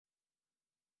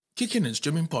Kicking and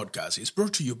Streaming Podcast is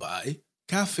brought to you by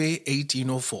Cafe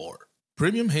 1804.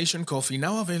 Premium Haitian coffee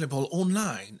now available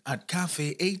online at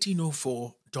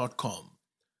cafe1804.com.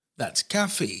 That's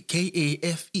cafe,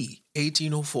 K-A-F-E,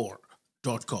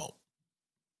 1804.com.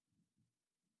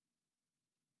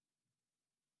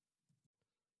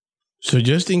 So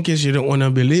just in case you don't want to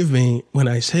believe me when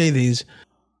I say this,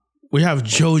 we have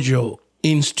JoJo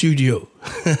in studio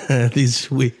this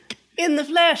week. In the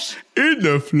flesh. In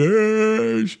the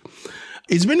flesh.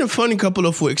 It's been a funny couple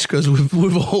of weeks because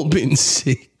we've all been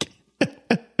sick.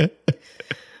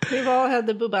 We've all had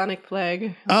the bubonic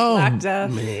plague. Oh, Black Death.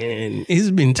 man.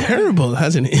 It's been terrible,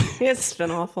 hasn't it? It's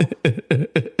been awful.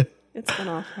 It's been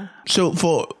awful. So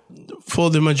for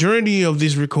the majority of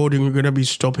this recording, we're going to be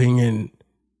stopping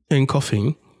and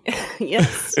coughing.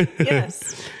 Yes.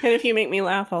 Yes. And if you make me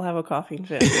laugh, I'll have a coughing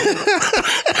fit.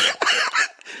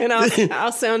 And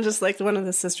I'll sound just like one of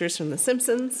the sisters from The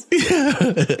Simpsons.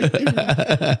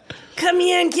 Come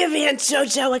here and give Aunt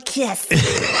JoJo a kiss.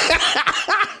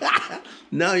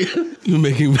 Now you're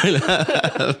making me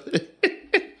laugh.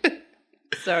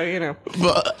 So, you know.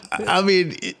 But I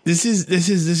mean, this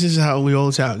is how we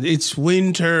all sound. It's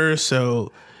winter,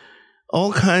 so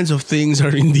all kinds of things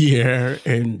are in the air,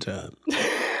 and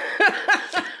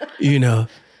you know,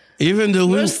 even though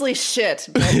mostly shit.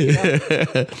 But, you know.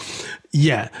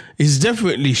 Yeah, it's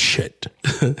definitely shit.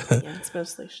 Yeah, it's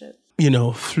mostly shit. You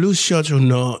know, flu shots or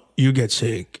not, you get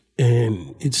sick,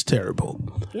 and it's terrible.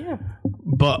 Yeah.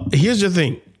 But here's the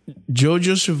thing.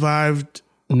 JoJo survived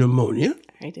pneumonia.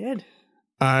 I did.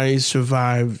 I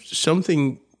survived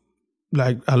something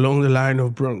like along the line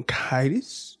of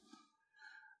bronchitis.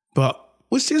 But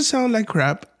we still sound like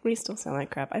crap. We still sound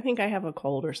like crap. I think I have a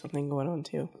cold or something going on,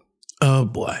 too. Oh,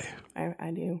 boy.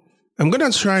 I do. I'm going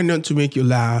to try not to make you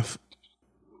laugh.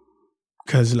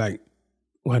 Because, like,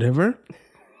 whatever.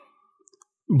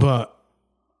 But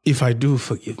if I do,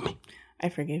 forgive me. I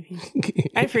forgive you.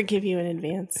 I forgive you in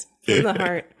advance. From the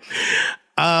heart.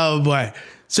 Oh, boy.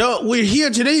 So we're here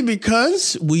today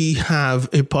because we have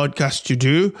a podcast to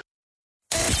do.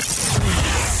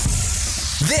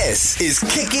 This is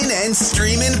Kickin' and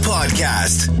Streamin'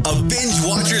 Podcast, a binge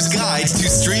watcher's guide to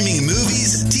streaming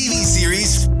movies, TV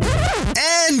series,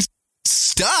 and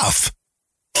stuff.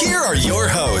 Here are your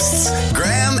hosts,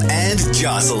 Graham and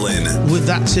Jocelyn. With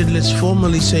that said, let's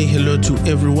formally say hello to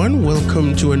everyone.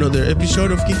 Welcome to another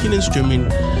episode of Kicking and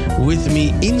Streaming. With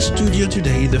me in studio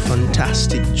today, the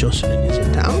fantastic Jocelyn is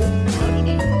in town.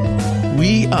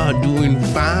 We are doing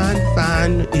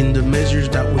fine in the measures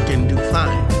that we can do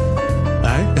fine.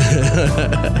 Right?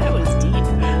 That was deep.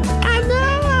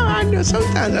 I know.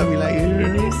 Sometimes I'll be like,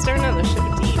 You're starting out the shit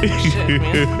with deep shit,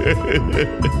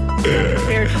 man. I'm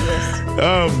prepared for this.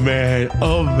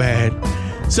 Oh,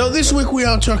 man. So this week we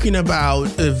are talking about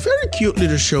a very cute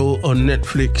little show on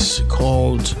Netflix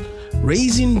called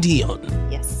Raising Dion.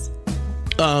 Yes.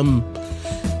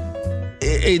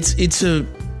 It's a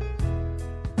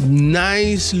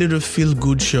nice little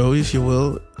feel-good show, if you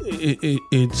will.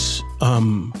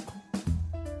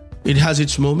 It has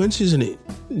its moments, isn't it?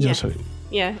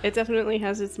 Yeah, it definitely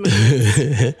has its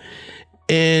moments.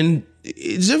 And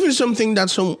it's definitely something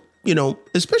that's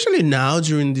especially now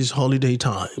during this holiday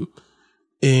time.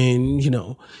 And,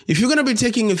 if you're going to be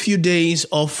taking a few days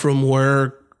off from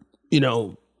work,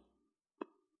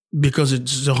 because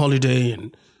it's a holiday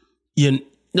and you're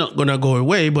not going to go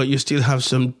away, but you still have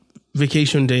some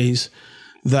vacation days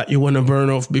that you want to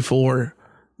burn off before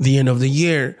the end of the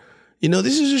year.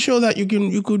 This is a show that you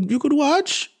could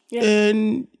watch, yeah.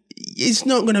 And it's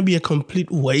not going to be a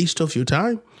complete waste of your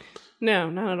time.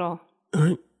 No, not at all. All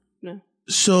right. No.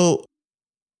 So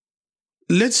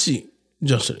let's see,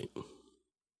 Jocelyn.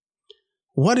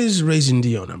 What is Raising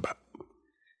Dion about?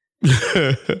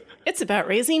 It's about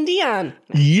raising Dion.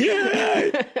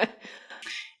 Yeah.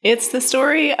 It's the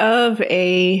story of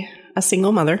a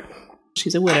single mother.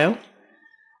 She's a widow.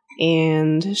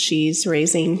 And she's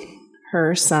raising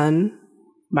her son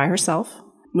by herself,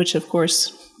 which of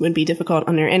course would be difficult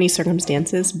under any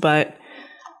circumstances, but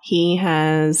he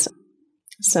has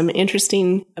some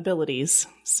interesting abilities,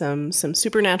 some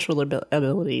supernatural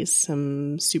abilities,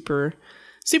 some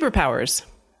superpowers,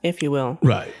 if you will.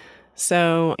 Right.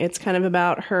 So it's kind of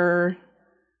about her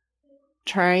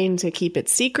trying to keep it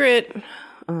secret,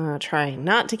 trying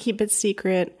not to keep it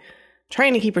secret,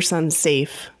 trying to keep her son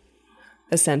safe,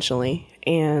 essentially,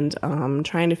 and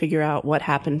trying to figure out what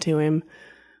happened to him,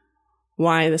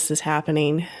 why this is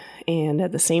happening, and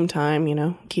at the same time,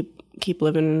 keep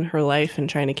living her life and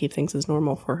trying to keep things as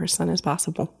normal for her son as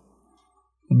possible.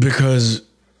 Because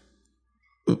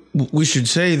we should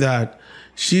say that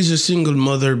she's a single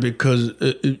mother because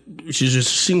she's a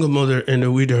single mother and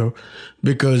a widow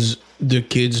because the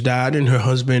kids died and her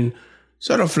husband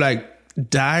sort of like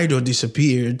died or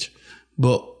disappeared,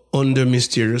 but under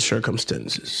mysterious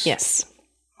circumstances. Yes.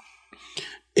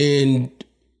 And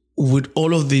with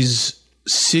all of these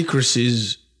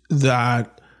secrecies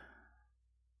that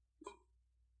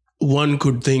one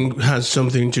could think has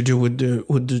something to do with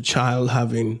the child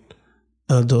having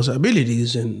those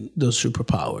abilities and those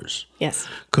superpowers. Yes.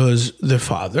 Because the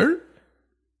father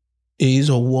is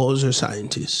or was a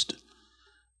scientist,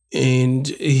 and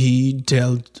he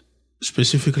dealt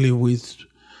specifically with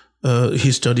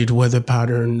he studied weather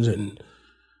patterns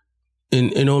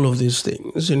and all of these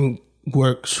things, and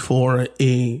works for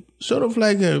a sort of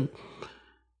like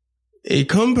a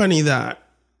company that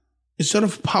is sort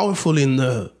of powerful in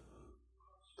the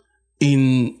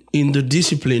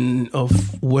discipline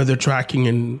of weather tracking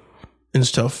and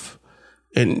stuff.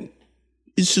 And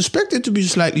it's suspected to be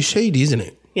slightly shady, isn't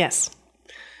it? Yes.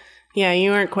 Yeah,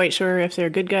 you aren't quite sure if they're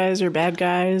good guys or bad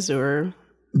guys or...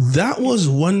 That was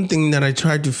one thing that I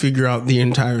tried to figure out the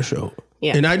entire show.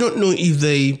 Yeah. And I don't know if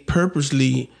they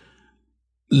purposely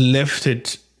left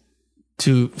it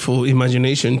for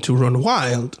imagination to run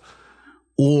wild,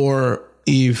 or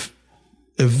if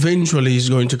eventually it's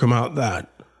going to come out that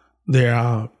they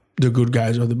are the good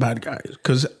guys or the bad guys.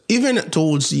 Because even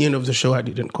towards the end of the show, I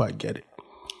didn't quite get it.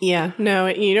 Yeah, no,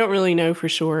 you don't really know for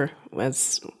sure.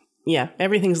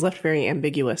 Everything's left very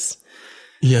ambiguous.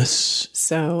 Yes.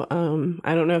 So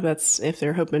I don't know if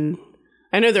they're hoping...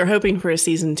 I know they're hoping for a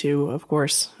season 2, of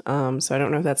course. So I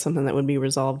don't know if that's something that would be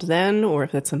resolved then, or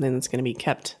if that's something that's going to be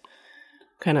kept,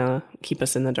 kind of keep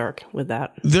us in the dark with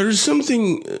that. There's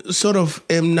something sort of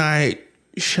M. Night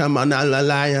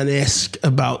Shyamalan-esque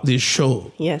about this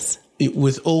show. Yes.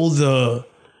 With all the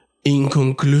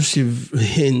inconclusive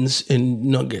hints and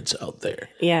nuggets out there.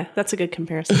 Yeah, that's a good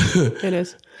comparison. It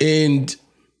is. And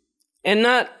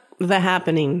not The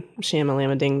Happening,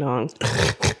 Shamalama Ding Dong.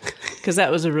 Because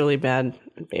that was a really bad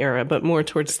era, but more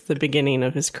towards the beginning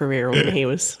of his career when he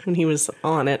was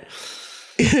on it.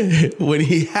 When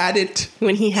he had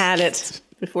it.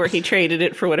 Before he traded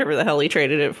it for whatever the hell he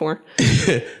traded it for.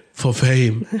 For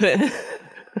fame.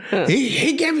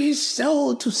 he gave his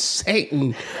soul to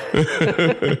Satan.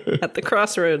 At the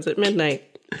crossroads at midnight.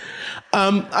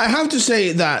 I have to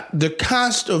say that the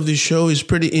cast of the show is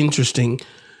pretty interesting.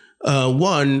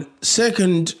 One.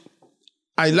 Second,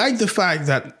 I like the fact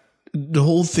that the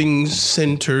whole thing's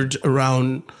centered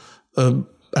around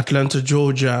Atlanta,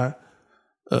 Georgia,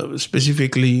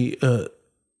 specifically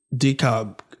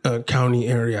DeKalb County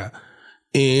area.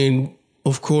 And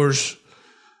of course,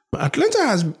 Atlanta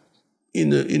has, in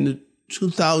the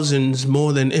 2000s,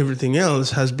 more than everything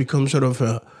else, has become sort of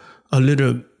a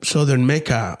little southern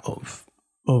mecca of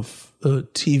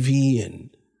TV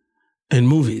and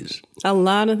movies. A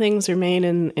lot of things are made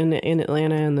in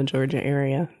Atlanta and the Georgia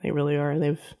area. They really are.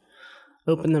 They've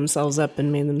opened themselves up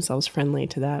and made themselves friendly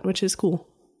to that, which is cool.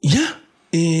 Yeah.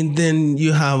 And then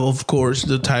you have, of course,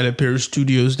 the Tyler Perry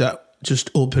Studios that just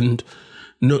opened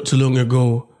not too long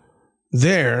ago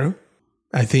there.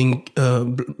 I think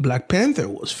Black Panther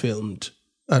was filmed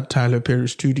at Tyler Perry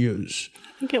Studios.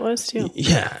 I think it was too.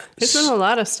 Yeah. There's been a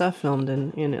lot of stuff filmed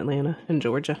in Atlanta and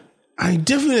Georgia. I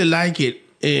definitely like it.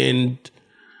 And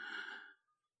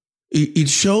it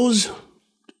shows,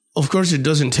 of course, it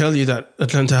doesn't tell you that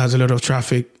Atlanta has a lot of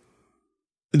traffic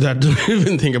that don't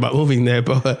even think about moving there,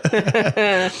 but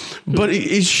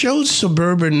it shows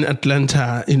suburban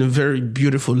Atlanta in a very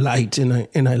beautiful light,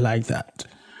 and I like that.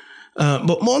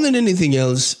 But more than anything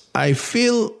else, I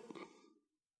feel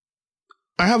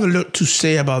I have a lot to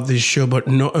say about this show, but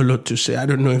not a lot to say. I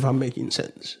don't know if I'm making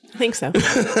sense. I think so.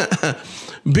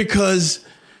 Because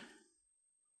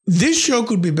this show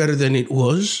could be better than it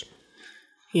was.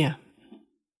 Yeah.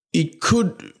 It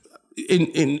could...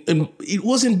 And it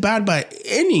wasn't bad by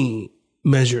any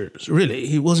measures,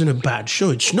 really. It wasn't a bad show.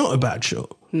 It's not a bad show.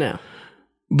 No.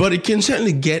 But it can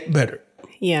certainly get better.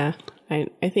 Yeah.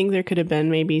 I think there could have been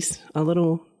maybe a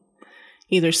little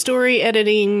either story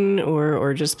editing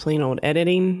or just plain old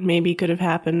editing maybe could have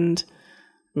happened.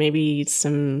 Maybe a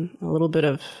little bit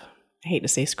of, I hate to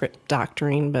say script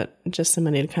doctoring, but just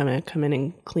somebody to kind of come in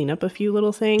and clean up a few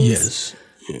little things. Yes.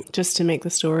 Yeah. Just to make the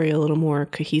story a little more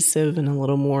cohesive and a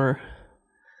little more,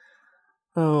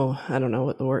 I don't know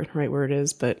what the right word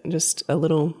is, but just a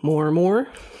little more.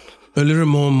 A little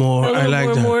more. I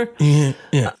like that. More.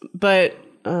 Yeah. But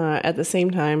at the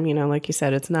same time, like you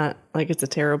said, it's not like it's a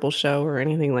terrible show or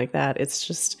anything like that. It's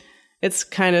just, it's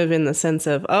kind of in the sense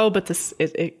of, but this,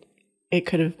 it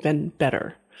could have been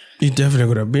better. It definitely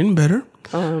could have been better.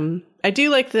 I do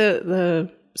like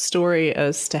the story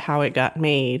as to how it got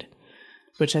made.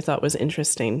 which I thought was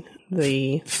interesting.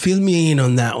 Fill me in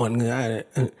on that one.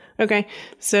 Okay,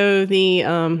 so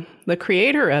the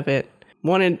creator of it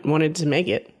wanted to make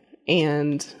it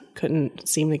and couldn't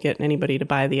seem to get anybody to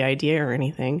buy the idea or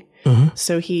anything.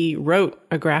 So he wrote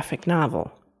a graphic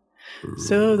novel.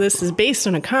 So this is based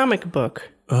on a comic book,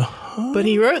 but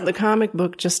he wrote the comic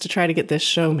book just to try to get this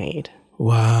show made.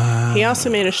 Wow. He also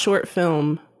made a short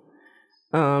film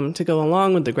to go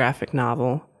along with the graphic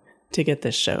novel to get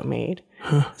this show made.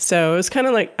 So it was kind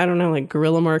of like, I don't know, like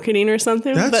guerrilla marketing or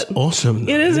something. That's but awesome.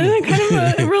 It is kind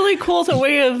of a really cool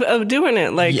way of doing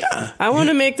it. Like, I want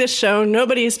to make this show.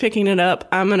 Nobody's picking it up.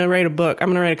 I'm going to write a book. I'm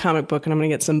going to write a comic book, and I'm going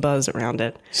to get some buzz around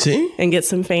it. See? And get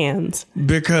some fans.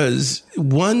 Because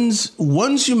once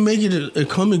you make it a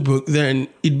comic book, then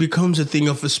it becomes a thing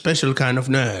of a special kind of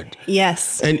nerd.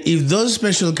 Yes. And if those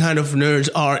special kind of nerds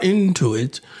are into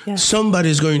it,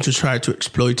 somebody's going to try to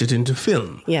exploit it into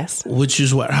film. Yes. Which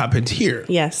is what happened here.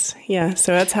 Yes. Yeah.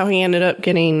 So that's how he ended up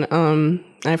getting,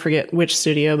 I forget which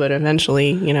studio, but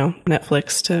eventually,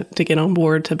 Netflix to get on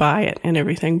board to buy it and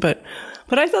everything. But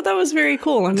I thought that was very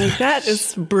cool. I mean, that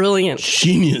is brilliant.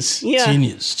 Genius. Yeah.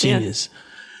 Genius. Yeah.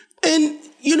 And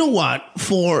you know what?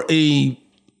 For a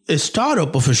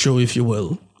startup of a show, if you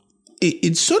will,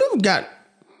 it sort of got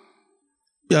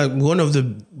one of the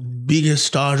biggest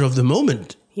stars of the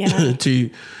moment to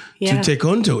take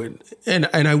onto it. And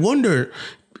I wonder,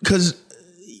 because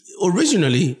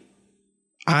originally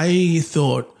I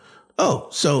thought,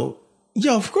 of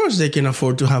course they can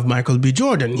afford to have Michael B.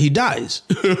 Jordan. He dies.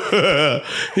 Come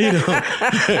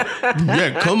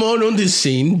on this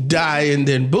scene, die, and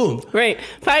then boom. Right.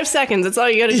 5 seconds. That's all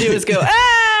you got to do is go,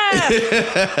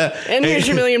 and here's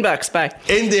your $1 million. Bye.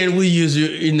 And then we use you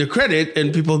in the credit,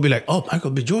 and people will be like, oh,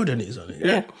 Michael B. Jordan is on it.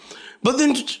 Yeah. But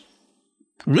then,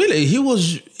 really, he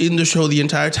was in the show the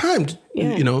entire time,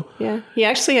 Yeah. He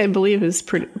actually, I believe, is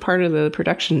part of the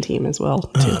production team as well,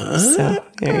 too. So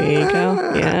there you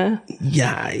go.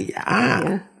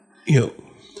 Yeah.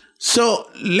 So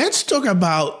let's talk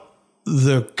about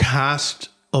the cast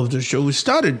of the show. We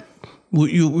started,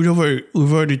 we've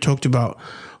already talked about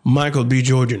Michael B.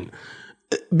 Jordan.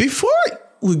 Before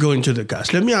we go into the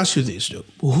cast, let me ask you this, though.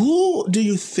 Who do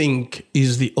you think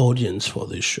is the audience for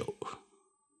this show?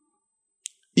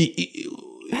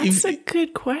 That's a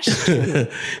good question.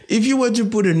 If you were to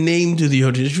put a name to the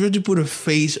audience, if you were to put a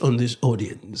face on this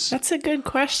audience. That's a good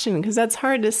question, because that's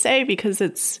hard to say, because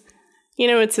it's a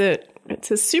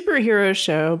superhero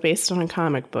show based on a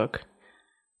comic book.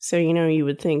 So, you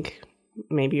would think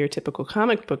maybe your typical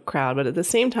comic book crowd, but at the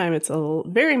same time, it's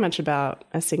very much about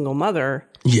a single mother.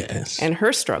 Yes. And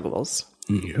her struggles.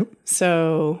 Yep.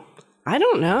 So, I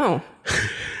don't know.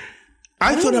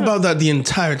 I thought about that the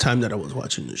entire time that I was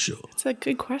watching the show. It's a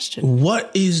good question. What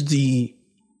is the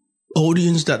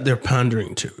audience that they're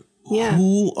pandering to? Yeah.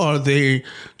 Who are they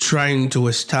trying to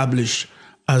establish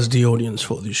as the audience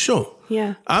for this show?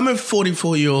 Yeah. I'm a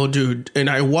 44-year-old dude, and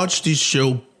I watch this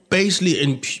show basically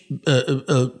and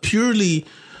purely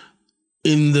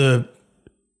in the,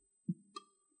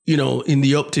 in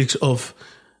the optics of,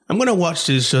 I'm going to watch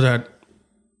this so that,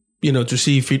 to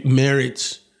see if it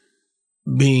merits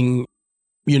being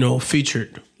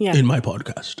featured in my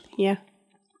podcast. Yeah.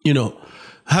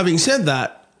 Having said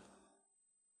that,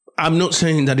 I'm not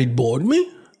saying that it bored me.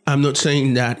 I'm not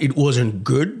saying that it wasn't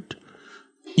good,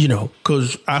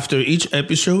 because after each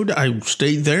episode, I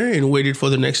stayed there and waited for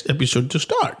the next episode to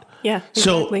start. Yeah,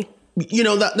 exactly.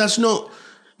 So, that's not,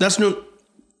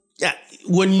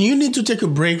 when you need to take a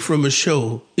break from a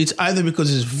show, it's either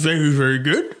because it's very, very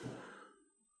good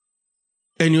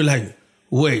and you're like,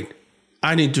 wait,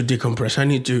 I need to decompress. I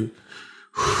need to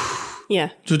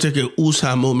to take a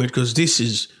USA moment because this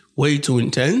is way too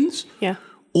intense. Yeah.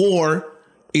 Or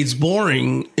it's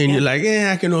boring and you're like,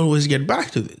 I can always get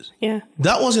back to this. Yeah.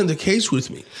 That wasn't the case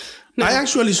with me. No. I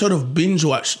actually sort of binge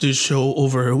watched this show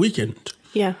over a weekend.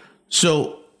 Yeah.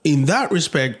 So in that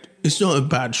respect, it's not a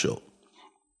bad show.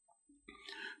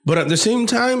 But at the same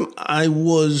time, I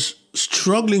was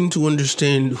struggling to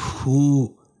understand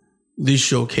who this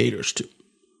show caters to.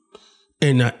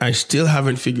 And I still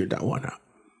haven't figured that one out.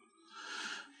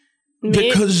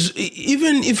 Because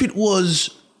even if it was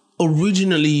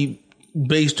originally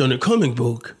based on a comic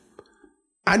book,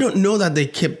 I don't know that they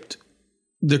kept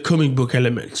the comic book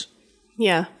elements.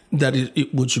 Yeah. That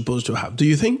it was supposed to have. Do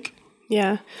you think?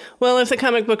 Yeah. Well, if the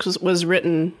comic book was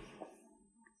written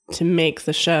to make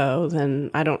the show, then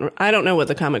I don't know what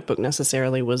the comic book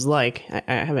necessarily was like.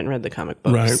 I haven't read the comic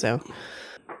book, right.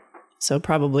 So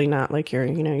probably not like your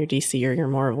DC or your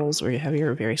Marvels, where you have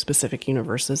your very specific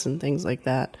universes and things like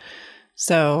that.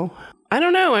 So I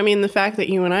don't know. I mean, the fact that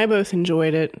you and I both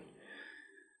enjoyed it,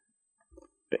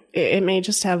 it may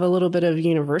just have a little bit of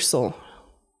universal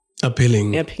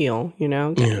appeal, you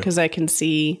know, because I can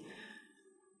see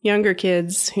younger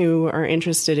kids who are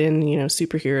interested in, you know,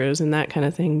 superheroes and that kind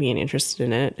of thing being interested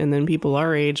in it. And then people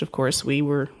our age, of course, we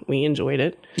enjoyed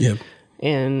it. Yeah.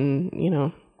 And, you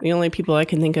know, the only people I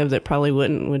can think of that probably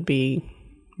wouldn't would be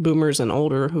boomers and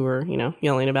older who are, you know,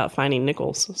 yelling about finding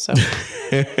nickels. So,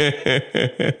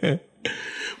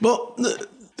 well,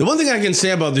 the one thing I can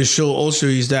say about this show also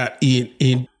is that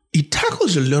it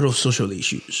tackles a lot of social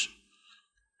issues.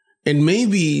 And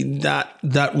maybe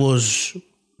that was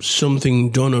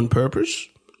something done on purpose.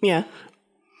 Yeah.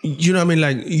 You know what I mean?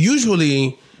 Like,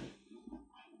 usually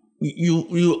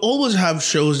you always have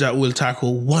shows that will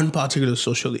tackle one particular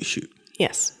social issue.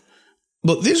 Yes.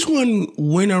 But this one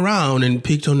went around and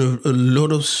picked on a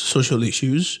lot of social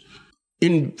issues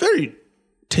in very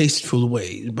tasteful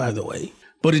ways, by the way.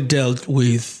 But it dealt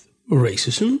with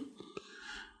racism.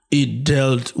 It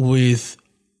dealt with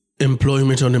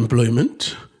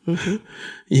unemployment. Mm-hmm.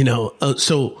 You know,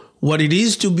 so what it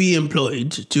is to be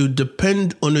employed, to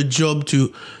depend on a job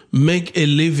to make a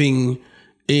living,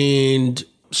 and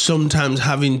sometimes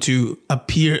having to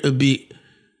appear a bit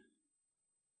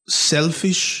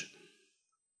selfish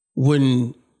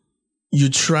when you're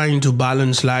trying to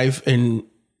balance life and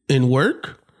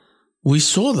work. We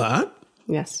saw that.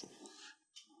 Yes.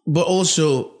 But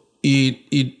also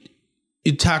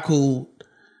it tackled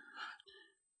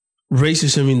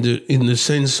racism in the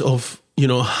sense of, you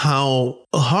know, how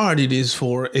hard it is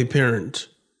for a parent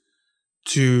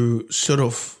to sort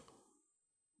of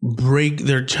break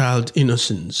their child's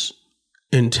innocence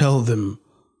and tell them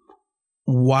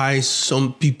why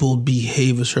some people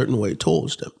behave a certain way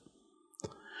towards them.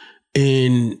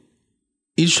 And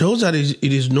it shows that it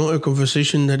is not a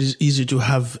conversation that is easy to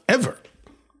have ever,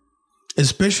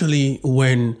 especially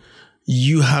when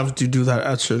you have to do that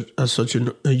at such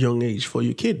a young age for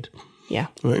your kid. Yeah.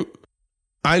 Right.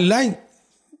 I like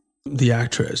the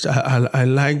actress. I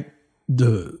like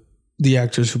the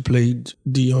actress who played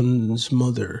Dion's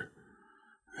mother.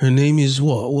 Her name is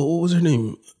what? What was her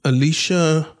name?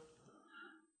 Alicia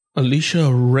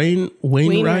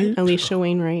Wainwright? Alicia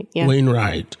Wainwright, yeah.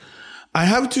 Wainwright. I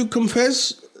have to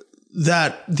confess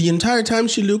that the entire time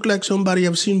she looked like somebody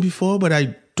I've seen before, but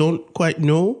I don't quite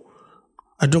know.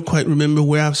 I don't quite remember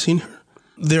where I've seen her.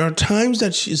 There are times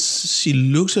that she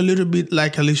looks a little bit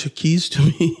like Alicia Keys to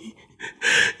me,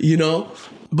 you know,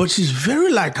 but she's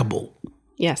very likable.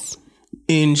 Yes.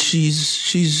 And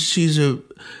she's a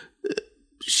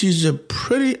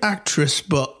pretty actress,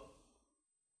 but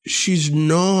she's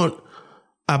not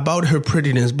about her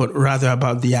prettiness, but rather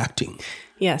about the acting.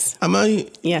 Yes.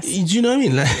 Yes. Do you know what I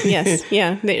mean? Like, yes.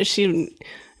 Yeah.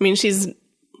 She's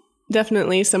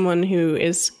definitely someone who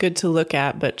is good to look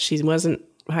at, but she wasn't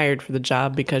hired for the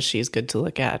job because she's good to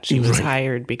look at. She was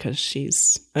hired because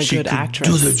she's a good actress.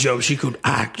 She could do the job. She could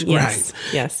act. Yes.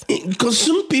 Right. Yes. Because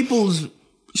some people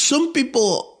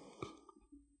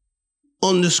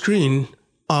on the screen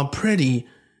are pretty,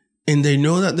 and they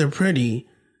know that they're pretty,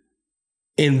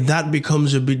 and that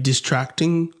becomes a bit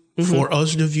distracting for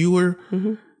us, the viewer,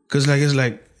 because it's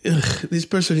like, ugh, this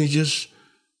person is just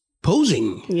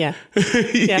posing. Yeah.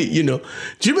 Yeah. You know,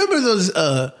 do you remember those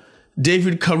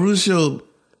David Caruso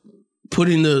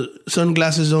putting the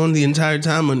sunglasses on the entire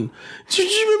time? And do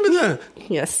you remember that?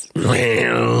 Yes.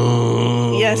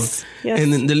 Yes.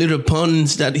 And then the little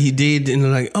puns that he did,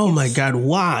 and like, oh my God,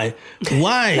 why?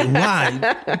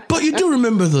 But you do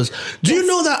remember those. Do you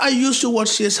know that I used to watch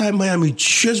CSI Miami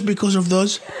just because of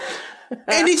those?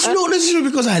 And it's not necessarily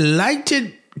because I liked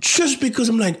it, just because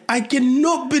I'm like, I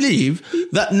cannot believe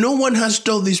that no one has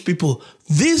told these people,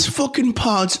 these fucking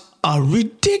parts are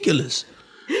ridiculous.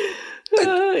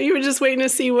 You were just waiting to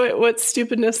see what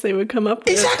stupidness they would come up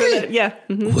with. Exactly. Yeah.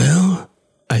 Mm-hmm. Well,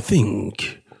 I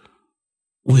think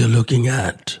we're looking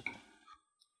at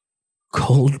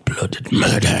cold-blooded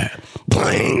murder.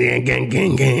 Well,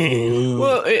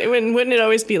 wouldn't it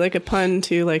always be like a pun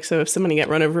too? Like, so if somebody got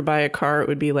run over by a car, it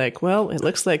would be like, well, it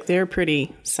looks like they're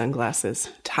pretty sunglasses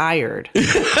tired. Yeah.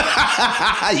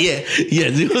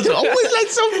 It was always like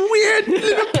some weird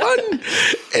little pun.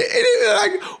 And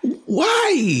like,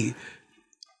 why?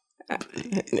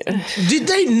 Did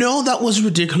they know that was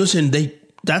ridiculous, and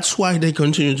that's why they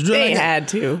continued to do it? They had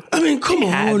to. I mean, come on.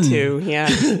 Had to, yeah.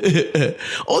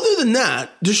 Other than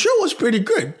that, the show was pretty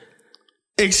good.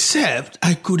 Except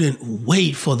I couldn't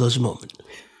wait for those moments.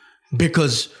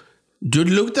 Because dude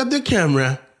looked at the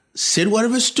camera, said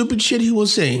whatever stupid shit he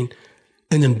was saying,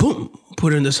 and then boom,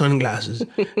 put in the sunglasses.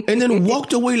 And then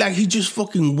walked away like he just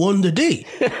fucking won the day.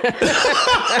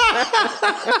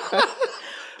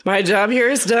 My job here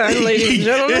is done, ladies and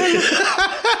gentlemen.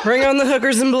 Bring on the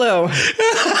hookers and blow.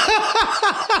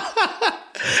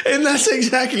 And that's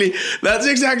exactly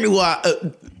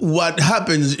what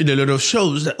happens in a lot of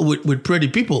shows with pretty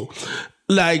people.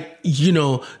 Like, you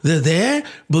know, they're there,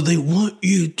 but they want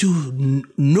you to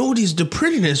notice the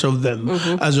prettiness of them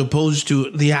as opposed to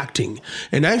the acting.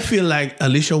 And I feel like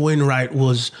Alicia Wainwright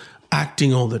was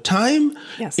acting all the time.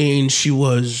 Yes. And she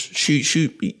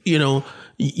you know,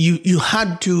 you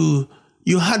had to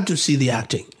see the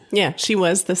acting. Yeah, she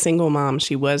was the single mom.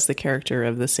 She was the character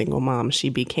of the single mom. She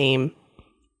became,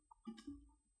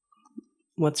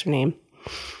 what's her name?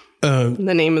 The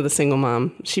name of the single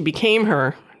mom. She became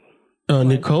her.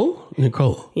 Nicole,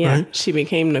 yeah, right? She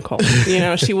became Nicole. You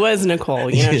know, she was Nicole.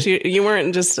 You know, you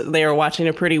weren't just there watching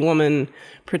a pretty woman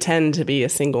pretend to be a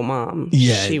single mom.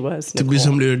 Yeah, she was Nicole. To be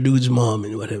some little dude's mom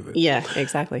and whatever. Yeah,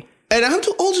 exactly. And I have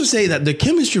to also say that the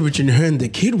chemistry between her and the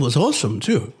kid was awesome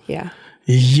too. Yeah,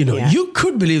 you know, you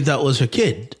could believe that was her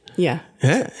kid. Yeah,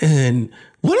 and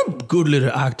what a good little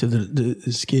actor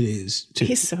this kid is too.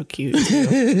 He's so cute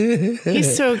too.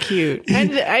 He's so cute.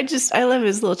 I love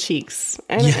his little cheeks.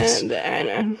 He's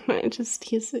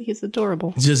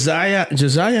adorable.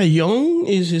 Josiah Young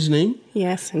is his name.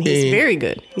 Yes, and he's very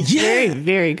good. He's very,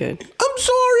 very good. I'm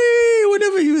sorry.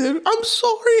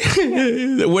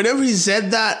 Whenever he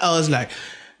said that, I was like,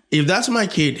 if that's my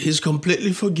kid, he's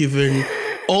completely forgiven.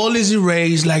 All is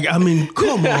erased. Like, I mean,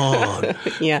 come on.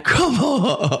 Yeah. Come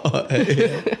on.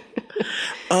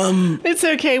 It's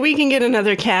okay. We can get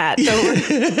another cat. Don't worry.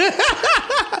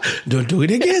 Don't do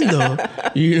it again, though.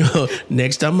 You know,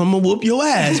 next time I'm going to whoop your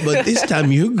ass, but this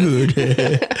time you're good.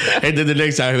 And then the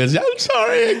next time I'm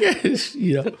sorry again.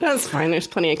 You know. That's fine. There's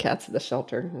plenty of cats at the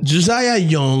shelter. Josiah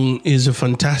Young is a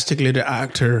fantastic little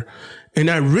actor. And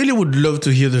I really would love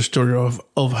to hear the story of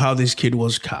how this kid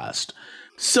was cast.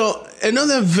 So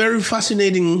another very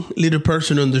fascinating little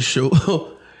person on the show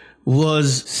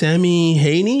was Sammy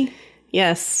Haney.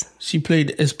 Yes. She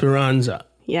played Esperanza.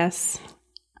 Yes.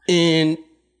 And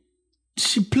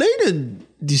she played a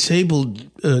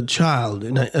disabled child.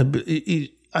 And I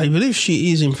believe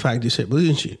she is in fact disabled,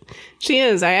 isn't she? She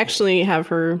is. I actually have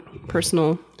her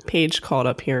personal page called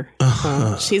up here.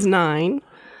 She's 9.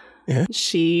 Yeah.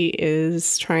 She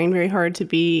is trying very hard to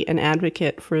be an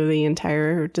advocate for the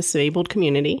entire disabled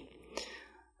community.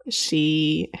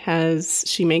 She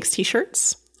makes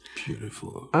t-shirts.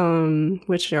 Beautiful.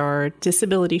 Which are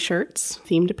disability shirts,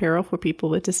 themed apparel for people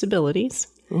with disabilities.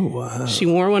 Oh, wow. She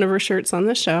wore one of her shirts on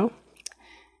the show.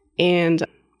 And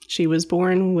she was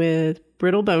born with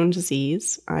brittle bone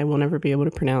disease. I will never be able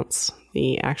to pronounce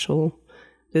the actual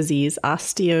disease,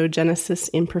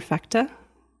 osteogenesis imperfecta.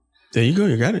 There you go.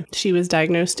 You got it. She was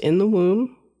diagnosed in the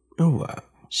womb. Oh, wow.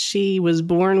 She was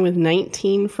born with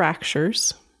 19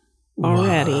 fractures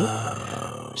already.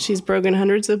 Wow. She's broken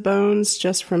hundreds of bones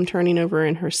just from turning over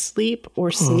in her sleep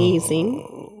or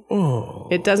sneezing. Oh.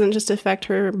 It doesn't just affect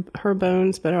her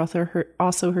bones, but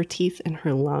also her teeth and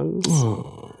her lungs.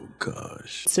 Oh,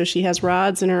 gosh. So she has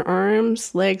rods in her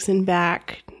arms, legs, and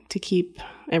back to keep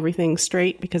everything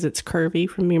straight because it's curvy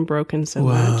from being broken so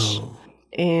much.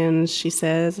 And she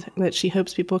says that she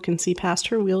hopes people can see past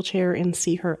her wheelchair and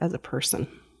see her as a person.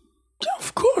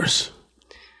 Of course.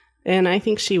 And I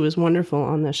think she was wonderful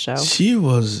on this show. She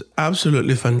was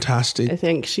absolutely fantastic. I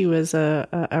think she was a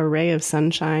ray of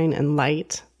sunshine and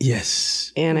light.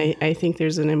 Yes. And I think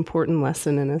there's an important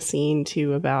lesson in a scene,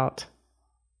 too, about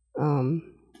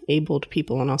abled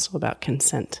people and also about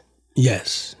consent.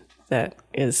 Yes. That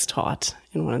is taught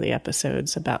in one of the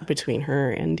episodes between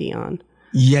her and Dion.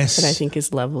 Yes. That I think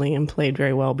is lovely and played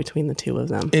very well between the two of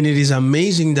them. And it is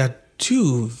amazing that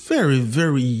 2 very,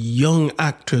 very young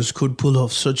actors could pull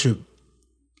off such a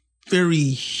very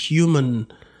human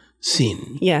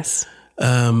scene. Yes.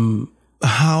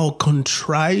 How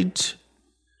contrite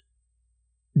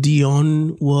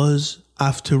Dion was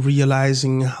after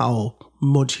realizing how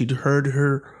much he'd hurt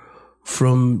her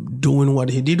from doing what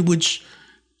he did, which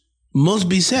must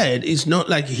be said, it's not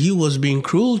like he was being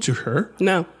cruel to her.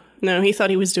 No, he thought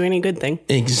he was doing a good thing.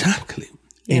 Exactly.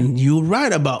 Yeah. And you're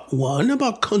right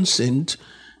about consent.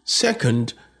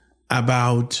 Second,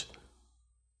 about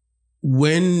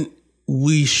when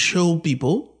we show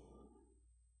people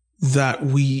that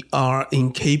we are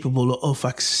incapable of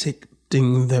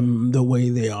accepting them the way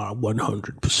they are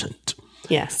 100%.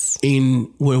 Yes.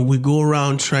 When we go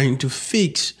around trying to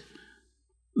fix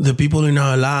the people in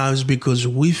our lives because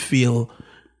we feel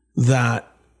that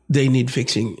they need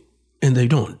fixing and they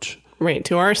don't. Right.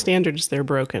 To our standards, they're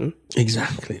broken.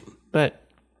 Exactly. But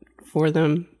for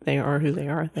them, they are who they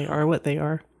are. They are what they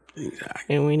are.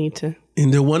 Exactly. And we need to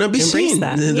And they want to be Embrace seen.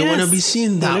 that. They want to Yes. be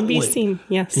seen that Want to be way. seen,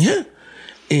 yes. Yeah.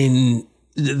 And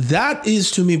that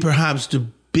is, to me, perhaps the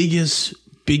biggest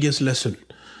lesson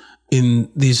in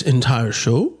this entire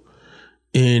show.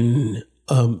 And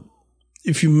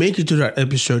if you make it to that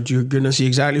episode, you're going to see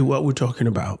exactly what we're talking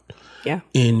about. Yeah.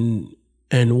 And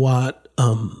what,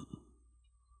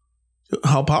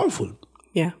 how powerful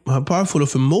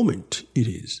of a moment it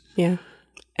is. Yeah.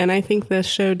 And I think this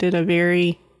show did a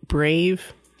very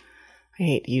brave, I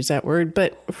hate to use that word,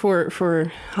 but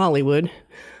for Hollywood,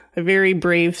 a very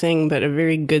brave thing, but a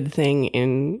very good thing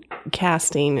in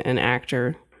casting an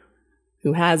actor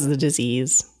who has the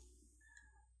disease,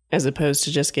 as opposed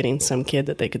to just getting some kid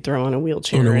that they could throw in a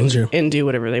wheelchair, and do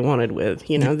whatever they wanted with.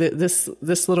 You know, this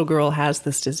little girl has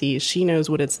this disease. She knows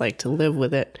what it's like to live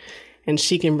with it, and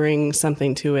she can bring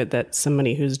something to it that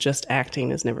somebody who's just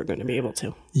acting is never going to be able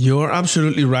to. You're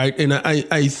absolutely right. And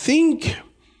I think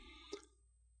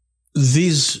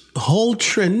this whole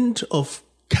trend of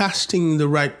casting the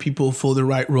right people for the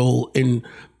right role and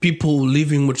people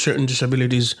living with certain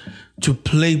disabilities to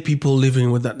play people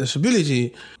living with that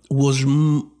disability was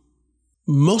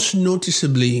most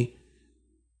noticeably,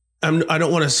 I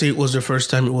don't want to say it was the first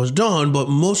time it was done, but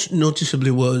most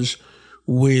noticeably was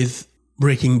with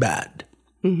Breaking Bad.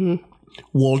 Mm-hmm.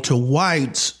 Walter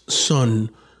White's son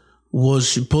was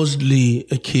supposedly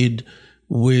a kid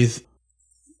with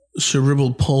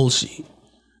cerebral palsy.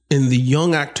 And the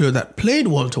young actor that played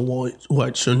Walter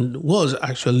White's son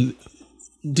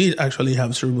did actually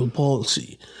have cerebral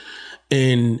palsy.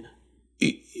 And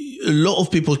a lot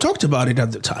of people talked about it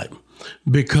at the time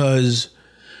because,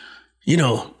 you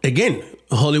know, again,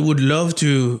 Hollywood loved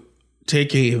to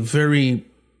take a very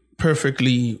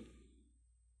perfectly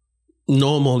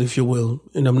normal, if you will,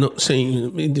 and I'm not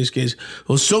saying in this case,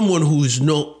 or someone who's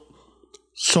not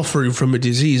suffering from a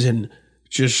disease and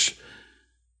just,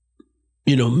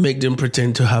 you know, make them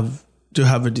pretend to have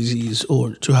a disease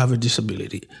or to have a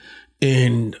disability.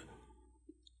 And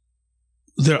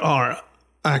there are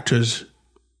actors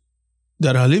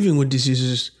that are living with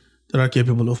diseases that are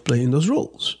capable of playing those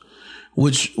roles,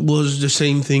 which was the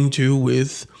same thing too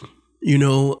with, you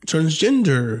know,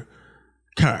 transgender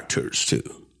characters too.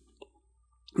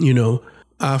 You know,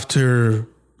 after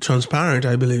Transparent,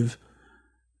 I believe,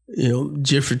 you know,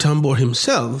 Jeffrey Tambor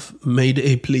himself made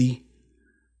a plea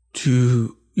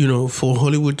to, you know, for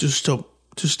Hollywood to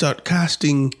start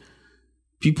casting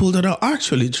people that are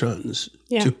actually trans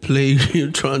to play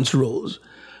trans roles,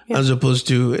 as opposed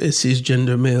to a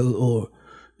cisgender male or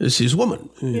a cis woman.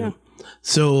 You know?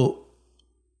 So,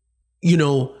 you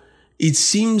know, it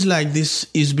seems like this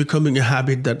is becoming a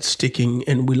habit that's sticking,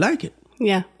 and we like it.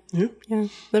 Yeah.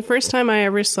 The first time I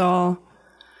ever saw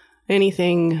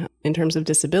anything in terms of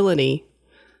disability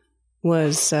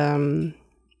was an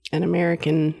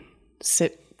American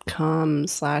sitcom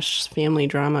 / family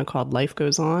drama called Life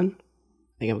Goes On.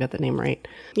 I think I've got the name right.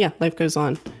 Yeah, Life Goes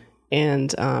On.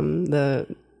 And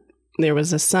there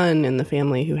was a son in the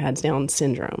family who had Down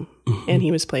syndrome, and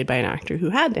he was played by an actor who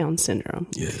had Down syndrome.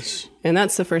 Yes. And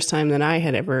that's the first time that I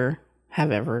had ever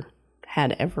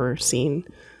seen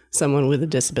someone with a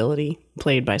disability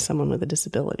played by someone with a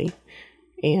disability.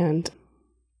 And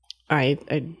I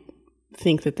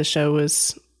think that the show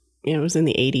was, you know, it was in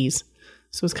the 80s.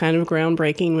 So it was kind of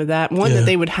groundbreaking with that. One, that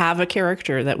they would have a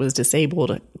character that was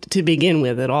disabled to begin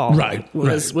with at all.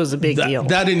 Was a big deal.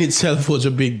 That in itself was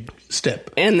a big step.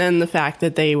 And then the fact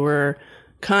that they were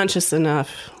conscious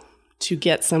enough to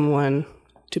get someone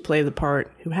to play the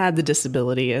part who had the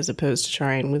disability, as opposed to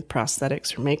trying with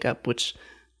prosthetics or makeup, which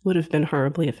would have been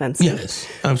horribly offensive. Yes,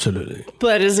 absolutely.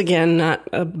 But is, again, not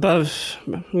above,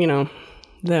 you know,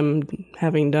 them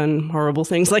having done horrible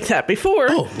things like that before.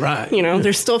 Oh, right. You know,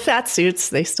 there's still fat suits.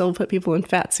 They still put people in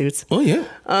fat suits. Oh, yeah.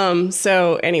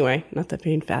 So anyway, not that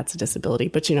being fat's a disability,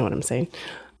 but you know what I'm saying.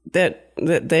 That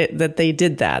they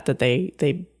did that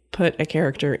they put a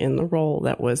character in the role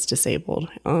that was disabled.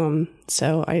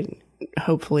 So I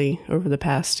hopefully over the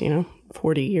past,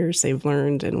 40 years they've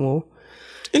learned and will.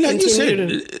 And like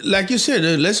you said,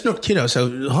 let's not kid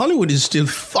ourselves. Hollywood is still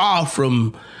far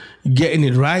from getting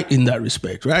it right in that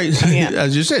respect, right? Yeah.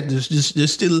 As you said,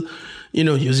 there's still,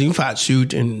 using fat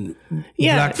suit and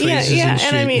black faces and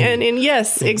shit. And I mean, and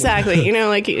yes, exactly.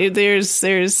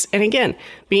 There's, and again,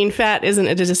 being fat isn't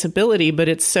a disability, but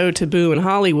it's so taboo in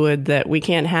Hollywood that we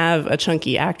can't have a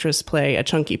chunky actress play a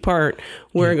chunky part.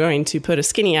 We're going to put a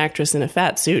skinny actress in a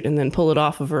fat suit and then pull it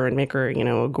off of her and make her,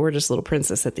 a gorgeous little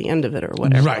princess at the end of it or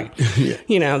whatever. Right.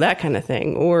 Yeah. That kind of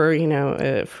thing. Or,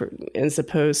 as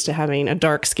opposed to having a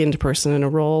dark skinned person in a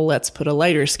role, let's put a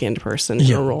lighter skinned person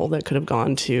in a role that could have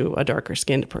gone to a darker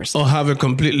skinned person. Or have a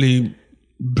completely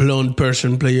blonde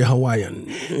person play a Hawaiian.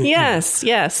 Yes.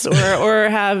 Or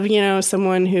have,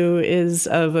 someone who is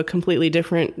of a completely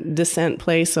different descent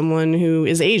play someone who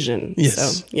is Asian.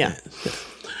 Yes. So, yeah.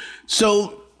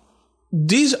 So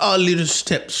these are little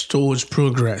steps towards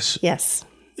progress. Yes.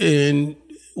 And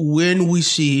when we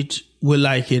see it, we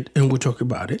like it, and we talk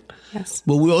about it. Yes.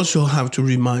 But we also have to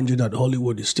remind you that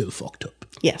Hollywood is still fucked up.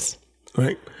 Yes.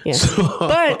 Right? Yeah.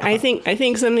 But I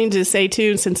think something to say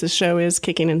too, since the show is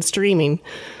kicking and streaming,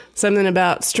 something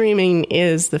about streaming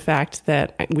is the fact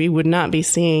that we would not be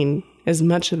seeing as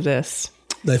much of this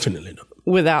Definitely not.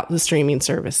 without the streaming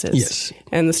services. Yes.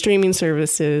 And the streaming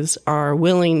services are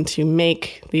willing to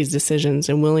make these decisions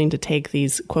and willing to take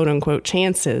these quote unquote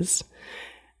chances.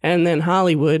 And then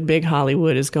Hollywood, big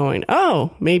Hollywood, is going,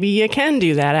 oh, maybe you can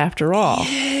do that after all.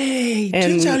 Yay!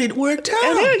 Turns out it worked out.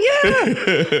 I'm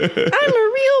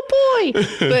a real boy.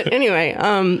 But anyway,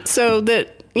 so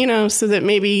that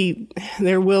maybe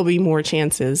there will be more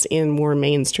chances in more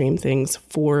mainstream things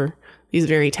for these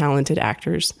very talented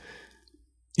actors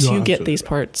to get these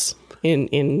parts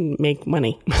in make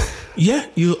money. Yeah,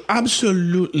 you're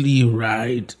absolutely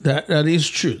right. That is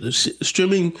true. The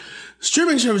streaming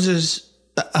services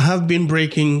have been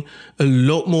breaking a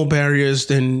lot more barriers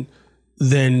than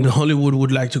Hollywood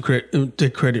would like to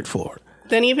take credit for.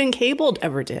 Than even cable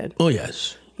ever did. Oh,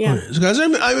 yes. Yeah. Oh, yes. Because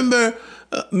I remember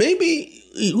maybe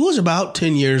it was about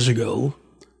 10 years ago,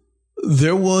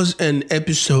 there was an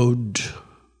episode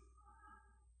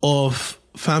of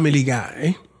Family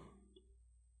Guy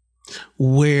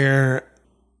where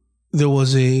there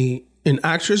was an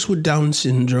actress with Down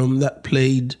syndrome that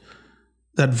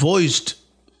voiced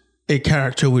a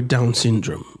character with Down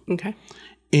syndrome. Okay.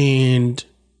 And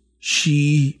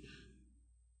she,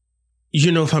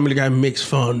 Family Guy makes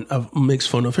fun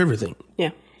of everything.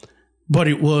 Yeah. But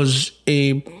it was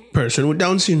a person with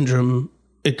Down syndrome,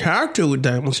 a character with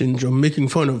Down syndrome, making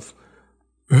fun of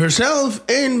herself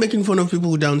and making fun of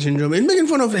people with Down syndrome and making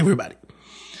fun of everybody.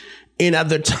 And at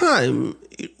the time,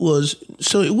 it was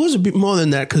a bit more than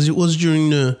that because it was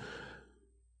during the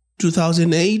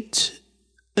 2008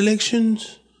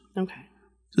 elections. Okay.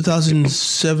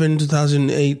 2007,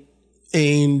 2008,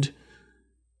 and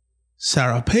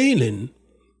Sarah Palin,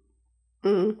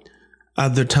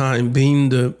 at the time, being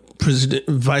the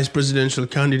vice presidential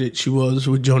candidate she was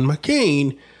with John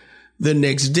McCain, the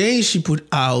next day she put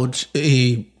out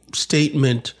a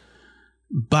statement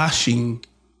bashing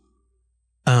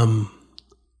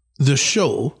the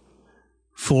show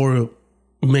for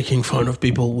making fun of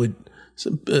people with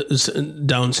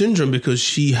Down syndrome because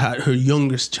her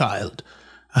youngest child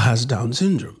has Down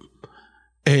syndrome.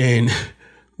 And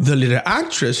the little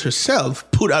actress herself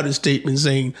put out a statement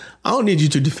saying, I don't need you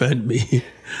to defend me.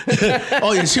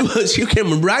 Oh, yeah, she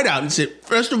came right out and said,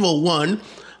 first of all, one,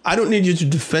 I don't need you to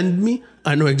defend me.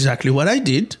 I know exactly what I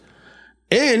did.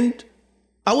 And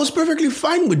I was perfectly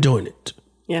fine with doing it.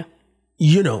 Yeah.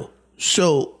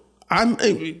 So I'm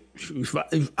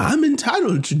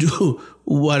entitled to do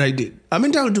what I did. I'm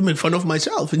entitled to make fun of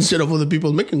myself instead of other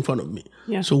people making fun of me.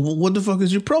 Yeah. So what the fuck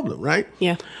is your problem, right?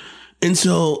 Yeah. And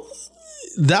so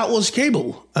that was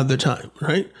cable at the time,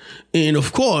 right? And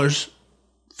of course,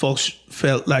 folks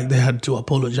felt like they had to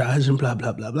apologize and blah,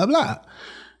 blah, blah, blah, blah.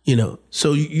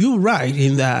 So you're right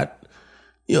in that,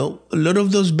 a lot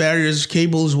of those barriers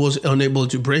cables was unable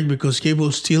to break because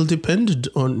cable still depended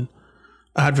on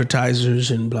advertisers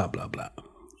and blah, blah, blah.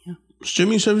 Yeah.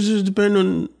 Streaming services depend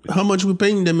on how much we're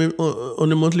paying them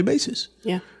on a monthly basis.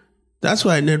 Yeah. That's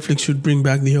why Netflix should bring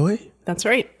back the OA. That's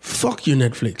right. Fuck you,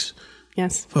 Netflix.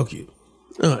 Yes. Fuck you.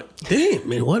 All right. Damn,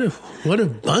 man, what a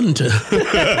bunter.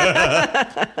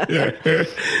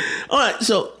 All right,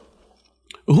 so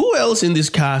who else in this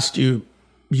cast you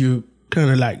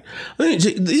kind of like? I think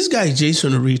this guy,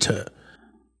 Jason Rita,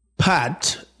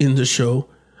 Pat in the show,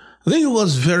 I think it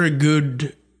was very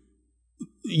good,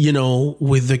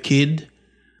 with the kid.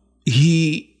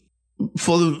 He,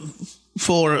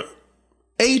 for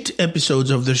 8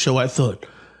 episodes of the show, I thought,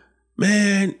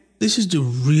 man, this is the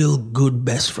real good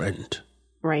best friend.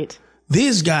 Right.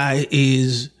 This guy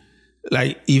is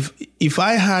like, if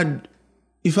I had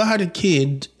a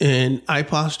kid and I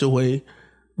passed away,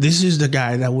 this is the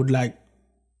guy that I would like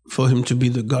for him to be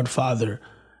the godfather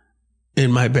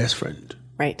and my best friend.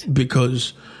 Right.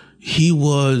 Because he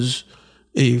was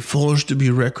a force to be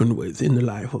reckoned with in the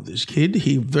life of this kid.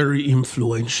 He very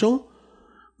influential,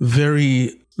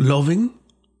 very loving,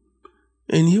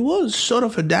 and he was sort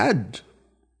of a dad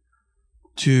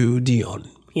to Dion.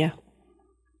 Yeah.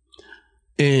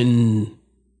 And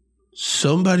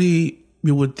somebody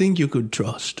you would think you could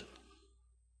trust.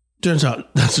 Turns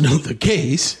out that's not the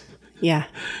case. Yeah.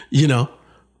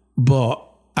 But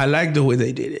I like the way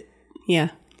they did it. Yeah.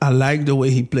 I like the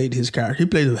way he played his character. He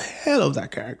played the hell of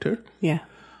that character. Yeah.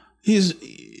 He's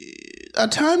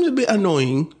at times a bit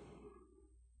annoying,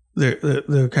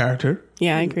 the character.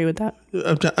 Yeah, I agree with that.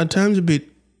 At times a bit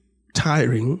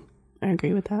tiring, I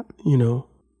agree with that.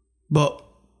 but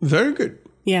very good.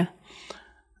 Yeah.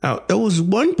 Now, there was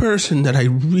one person that I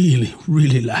really,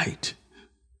 really liked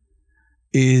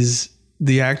is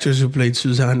the actress who played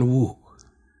Suzanne Wu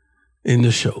in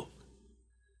the show.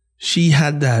 She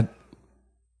had that,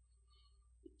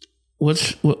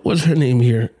 what's her name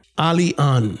here? Ali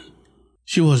An.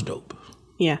 She was dope.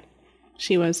 Yeah.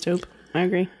 She was dope. I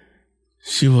agree.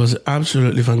 She was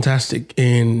absolutely fantastic.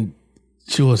 And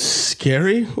she was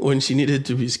scary when she needed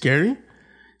to be scary.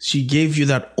 She gave you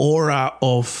that aura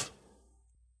of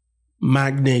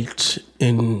magnate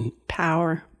and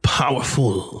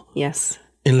powerful. Yes.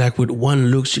 And like with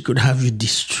one look, she could have you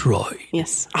destroyed.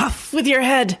 Yes. Off with your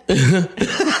head.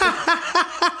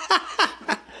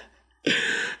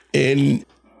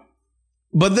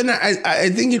 But then I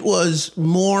think it was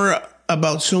more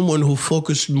about someone who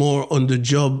focused more on the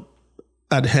job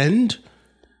at hand.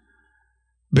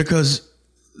 Because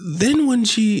then when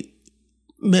she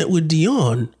met with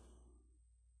Dion,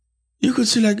 you could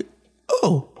see like,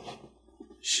 oh,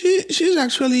 she's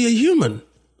actually a human.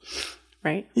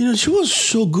 Right. She was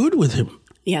so good with him.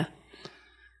 Yeah.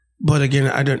 But again,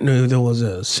 I don't know if there was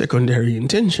a secondary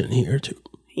intention here too.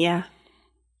 Yeah.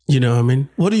 You know what I mean?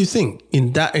 What do you think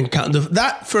in that encounter,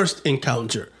 that first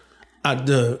encounter at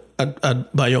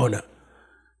Bayona?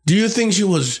 Do you think she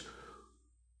was,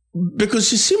 because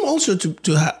she seemed also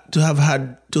to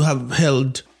have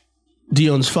held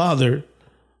Dion's father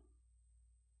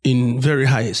in very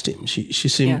high esteem. She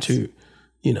seemed to,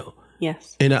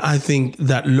 Yes. And I think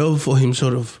that love for him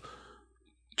sort of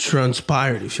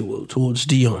transpired, if you will, towards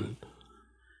Dion.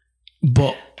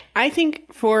 But I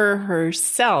think for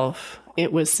herself,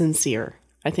 it was sincere.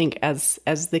 I think as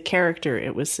the character,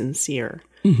 it was sincere.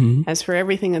 Mm-hmm. As for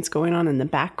everything that's going on in the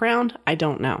background, I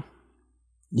don't know.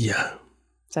 Yeah.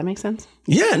 Does that make sense?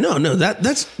 Yeah, no.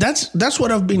 That's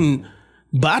what I've been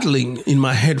battling in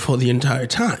my head for the entire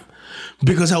time.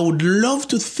 Because I would love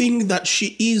to think that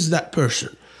she is that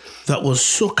person that was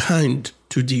so kind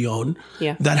to Dion,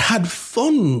 that had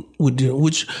fun with Dion,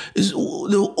 which is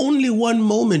the only one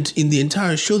moment in the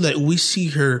entire show that we see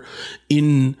her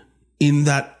in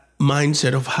that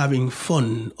mindset of having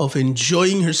fun, of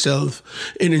enjoying herself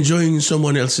and enjoying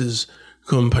someone else's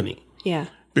company. Yeah.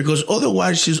 Because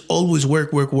otherwise she's always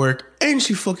work, and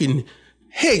she fucking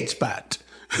hates Pat.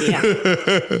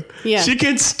 Yeah. Yeah. She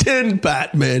can stand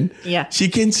Pat, man. Yeah. She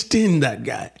can stand that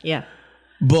guy. Yeah.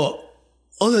 But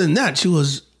other than that, she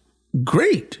was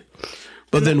great.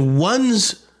 But then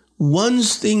once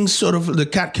things sort of, the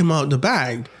cat came out of the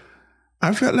bag,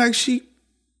 I felt like she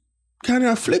kind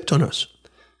of flipped on us.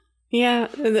 Yeah.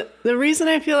 The reason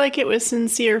I feel like it was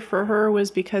sincere for her was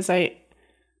because I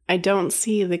don't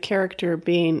see the character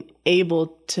being able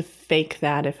to fake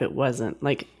that if it wasn't.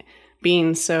 Like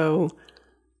being so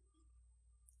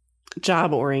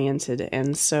job oriented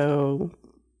and so,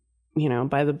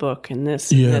 by the book and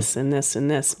this and this and this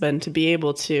and this. But to be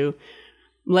able to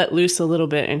let loose a little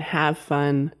bit and have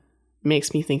fun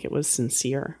makes me think it was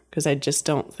sincere, because I just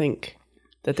don't think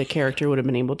that the character would have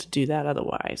been able to do that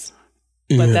otherwise.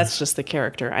 But that's just the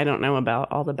character. I don't know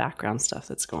about all the background stuff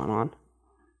that's going on.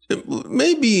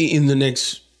 Maybe in the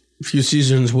next few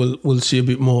seasons we'll see a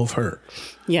bit more of her.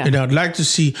 Yeah. And I'd like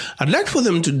for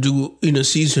them to do in a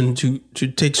season to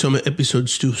take some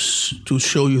episodes to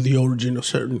show you the origin of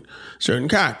certain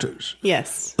characters.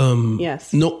 Yes.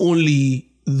 Yes. Not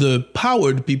only the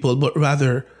powered people, but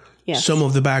rather some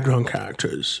of the background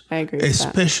characters. I agree with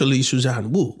especially that.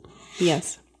 Suzanne Wu.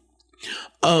 Yes.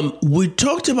 We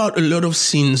talked about a lot of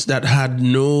scenes that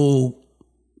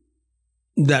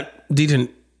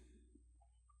didn't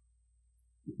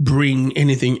bring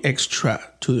anything extra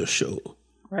to the show.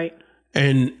 Right.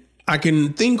 And I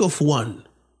can think of one,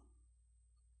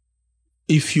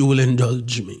 if you will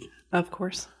indulge me. Of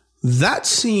course. That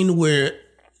scene where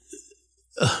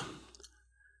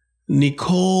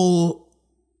Nicole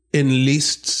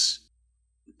enlists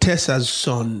Tessa's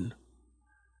son,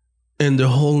 and the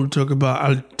whole talk about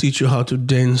I'll teach you how to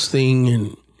dance thing,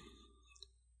 and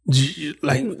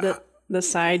like the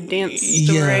side dance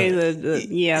story, the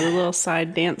little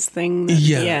side dance thing.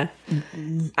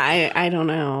 I don't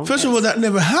know. First of all, that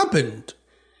never happened.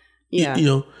 Yeah.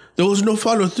 There was no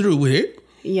follow through with it.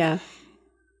 Yeah.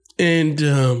 And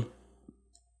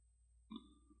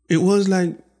it was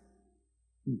like,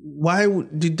 why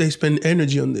did they spend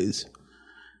energy on this?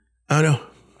 I don't know.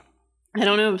 I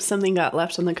don't know if something got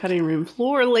left on the cutting room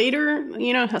floor later,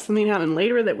 something happened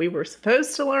later that we were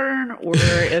supposed to learn, or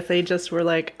if they just were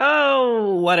like,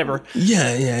 oh, whatever.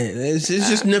 Yeah. Let's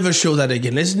just never show that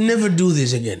again. Let's never do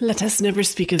this again. Let us never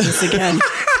speak of this again.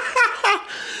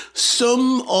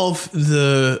 Some of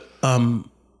the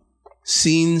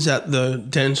scenes at the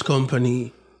dance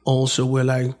company also were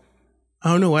like,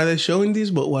 I don't know why they're showing these,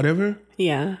 but whatever.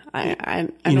 Yeah, I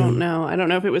don't know. I don't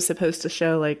know if it was supposed to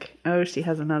show like, oh, she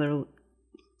has another.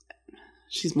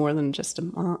 She's more than just a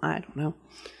mom. I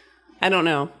don't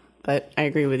know, but I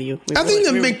agree with you. I think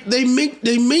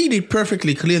they made it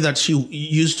perfectly clear that she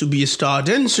used to be a star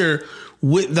dancer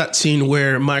with that scene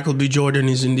where Michael B. Jordan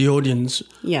is in the audience.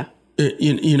 Yeah,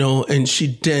 and she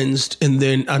danced and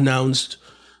then announced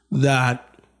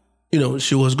that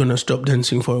she was gonna stop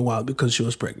dancing for a while because she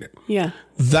was pregnant. Yeah,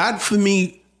 that for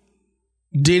me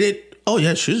did it. Oh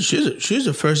yeah, she's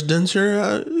the first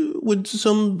dancer with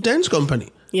some dance company.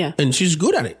 Yeah. And she's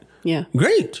good at it. Yeah.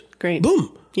 Great.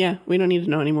 Boom. Yeah. We don't need to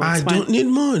know anymore. I don't need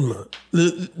more anymore.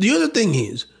 The other thing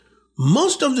is,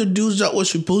 most of the dudes that were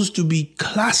supposed to be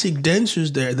classic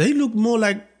dancers there, they look more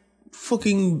like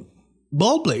fucking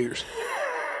ball players.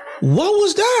 What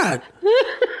was that?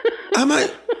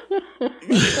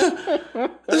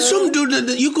 Some dude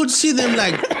that you could see them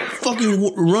like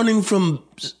fucking running from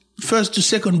first to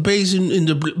second base in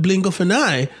the blink of an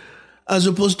eye, as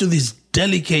opposed to this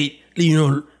delicate,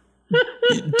 dancers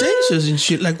and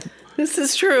shit. Like, this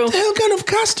is true. What the hell kind of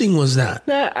casting was that?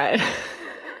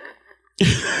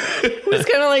 It was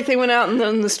kind of like they went out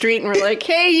on the street and were like,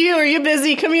 "Hey, are you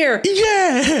busy? Come here."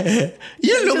 Yeah,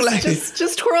 you look like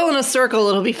just twirl in a circle.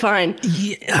 It'll be fine.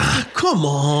 Yeah, come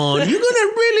on. You're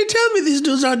gonna really tell me these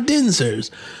dudes are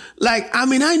dancers? Like, I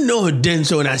know a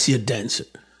dancer when I see a dancer.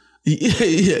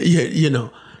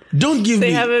 Don't give me...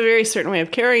 They have a very certain way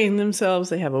of carrying themselves.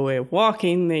 They have a way of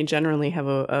walking. They generally have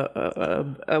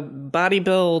a body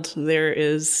build. There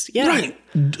is... Yeah. Right.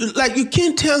 Like, you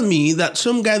can't tell me that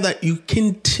some guy that you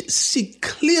can see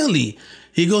clearly,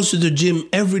 he goes to the gym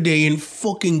every day and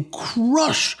fucking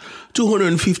crush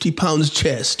 250 pounds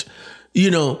chest,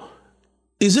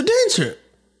 is a dancer.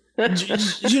 There's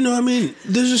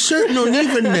a certain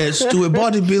unevenness to a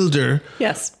bodybuilder.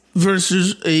 Yes.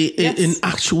 Versus an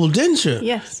actual dancer.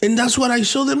 Yes. And that's what I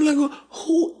saw them like,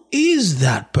 who is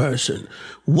that person?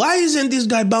 Why isn't this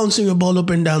guy bouncing a ball up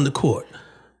and down the court?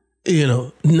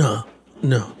 No.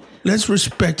 Let's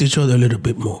respect each other a little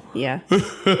bit more. Yeah.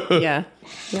 Yeah.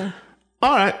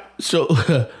 All right. So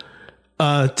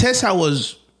Tessa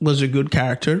was a good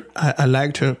character. I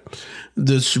liked her.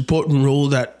 The supporting role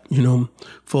that,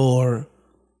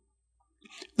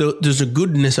 there's a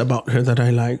goodness about her that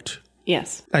I liked.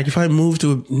 Yes. Like, if I moved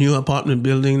to a new apartment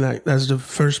building, like, that's the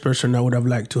first person I would have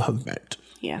liked to have met.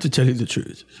 Yeah. To tell you the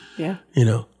truth. Yeah.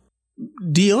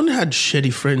 Dion had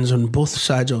shitty friends on both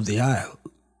sides of the aisle.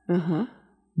 Uh-huh.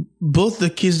 Both the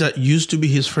kids that used to be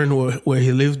his friend where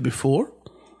he lived before,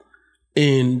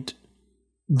 and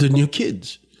the new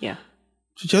kids. Yeah.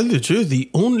 To tell you the truth, the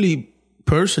only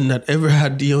person that ever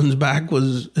had Dion's back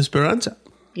was Esperanza.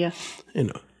 Yeah.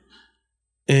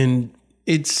 And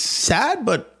it's sad,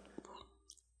 but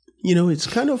it's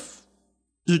kind of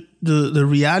the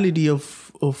reality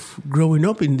of growing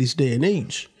up in this day and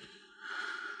age.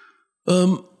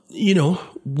 When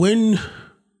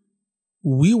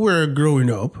we were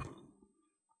growing up,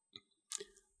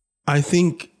 I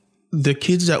think the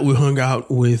kids that we hung out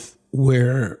with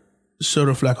were sort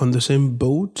of like on the same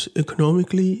boat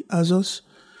economically as us.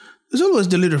 There's always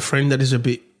the little friend that is a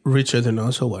bit richer than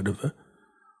us or whatever,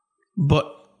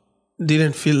 but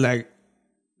didn't feel like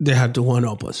they had to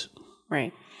one-up us.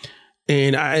 Right.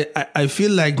 And I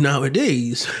feel like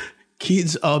nowadays,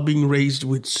 kids are being raised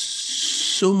with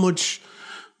so much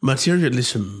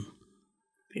materialism.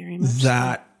 Very much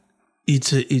that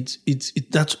so.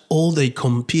 That's all they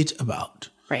compete about.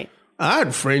 Right. I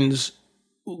had friends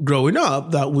growing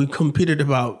up that we competed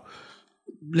about,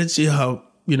 let's see how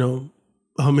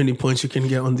many points you can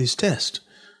get on this test.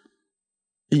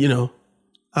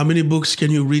 How many books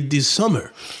can you read this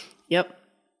summer? Yep.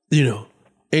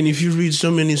 And if you read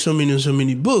so many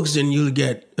books, then you'll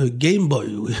get a Game Boy.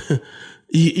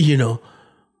 Your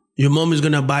mom is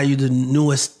going to buy you the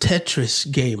newest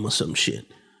Tetris game or some shit.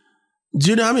 Do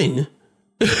you know what I mean?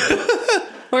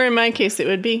 Or in my case, it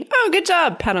would be, oh, good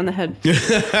job, pat on the head.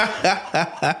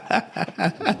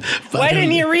 Why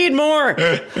didn't you read more?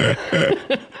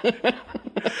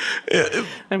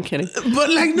 I'm kidding. But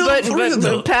like, no, for real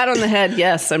though. Pat on the head,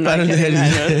 yes. I'm not kidding.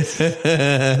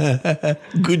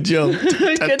 Good job.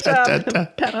 Good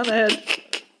job. Pat on the head.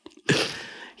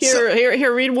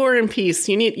 Here, read War and Peace.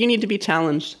 You need to be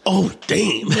challenged. Oh,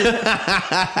 damn.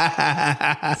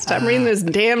 Stop reading those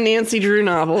damn Nancy Drew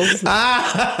novels.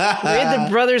 Read the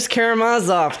Brothers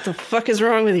Karamazov. The fuck is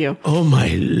wrong with you? Oh, my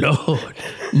Lord.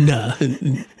 Nah.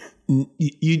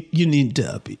 You need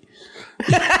therapy.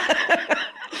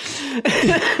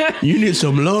 You need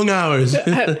some long hours.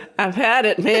 I've had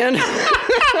it, man.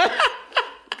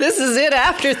 This is it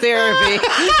after therapy.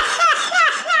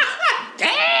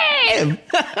 Damn.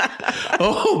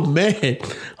 Oh, man.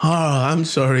 Oh, I'm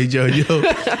sorry,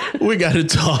 Jojo. We got to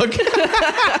talk.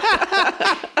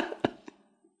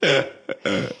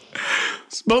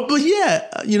 But yeah,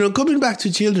 coming back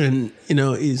to children,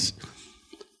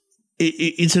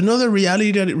 it's another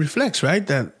reality that it reflects, right?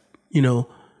 That,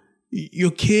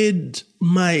 your kid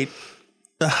might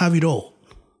have it all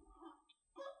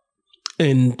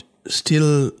and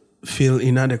still feel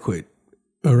inadequate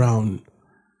around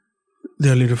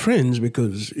their little friends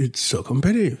because it's so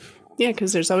competitive. Yeah,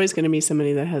 because there's always going to be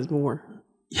somebody that has more.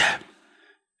 Yeah.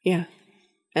 Yeah.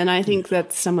 And I think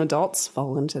that some adults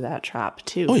fall into that trap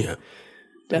too. Oh, yeah.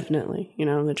 Definitely.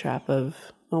 The trap of,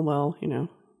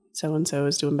 so-and-so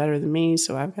is doing better than me,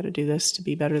 so I've got to do this to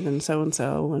be better than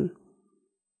so-and-so. And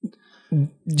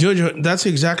Jojo, that's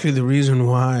exactly the reason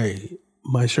why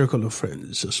my circle of friends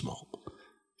is so small.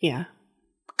 Yeah.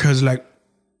 Because,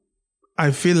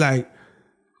 I feel like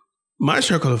my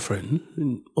circle of friends,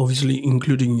 obviously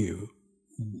including you,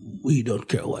 we don't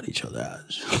care what each other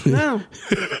has. No.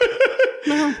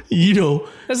 No.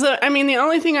 The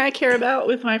only thing I care about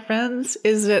with my friends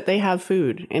is that they have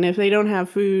food. And if they don't have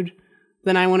food,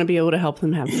 then I want to be able to help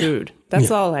them have food.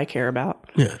 That's all I care about.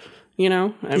 Yeah.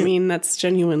 That's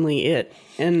genuinely it.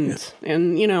 And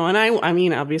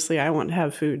obviously I want to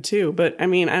have food too. But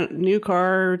new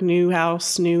car, new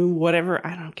house, new whatever.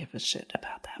 I don't give a shit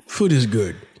about that. Food is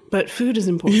good. But food is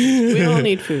important. We all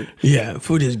need food. Yeah,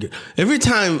 food is good. Every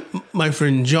time my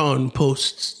friend John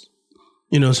posts,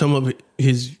 some of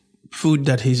his food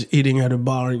that he's eating at a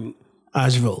bar in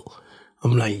Asheville,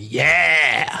 I'm like,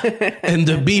 yeah. And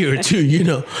the beer too,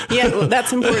 Yeah, well,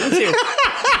 that's important too.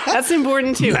 That's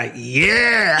important too. Like,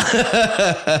 yeah.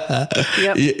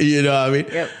 Yep. You know what I mean?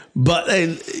 Yep. But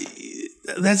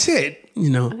that's it,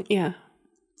 Yeah.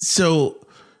 So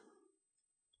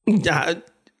I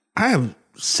have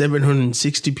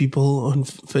 760 people on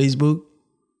Facebook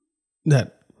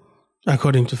that,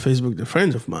 according to Facebook, they're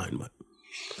friends of mine. But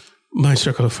my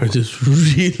circle of friends is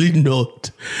really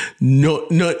not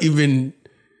even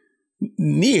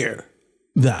near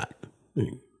that.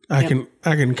 I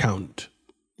can count.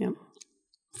 Yep.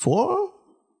 4?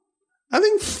 I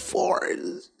think 4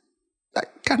 is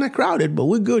kind of crowded, but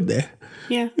we're good there.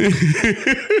 Yeah.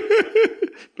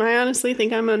 I honestly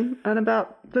think I'm at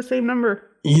about the same number.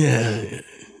 Yeah.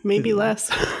 Maybe less.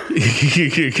 I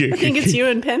think it's you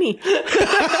and Penny.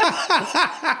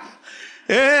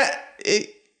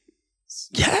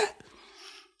 Yeah.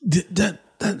 That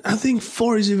I think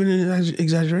 4 is even an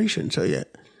exaggeration. So yeah,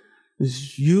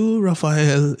 it's you,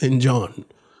 Raphael, and John.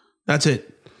 That's it.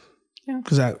 Yeah.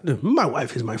 Because my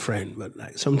wife is my friend, but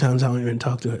sometimes I don't even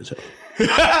talk to her. So.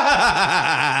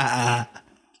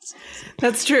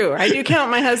 That's true. I do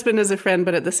count my husband as a friend,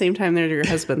 but at the same time, they're your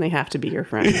husband. They have to be your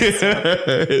friend. So,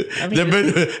 they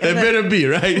better be,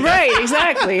 right? Right,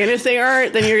 exactly. And if they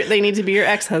aren't, then they need to be your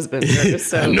ex-husband.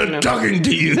 So, I'm not talking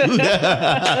to you.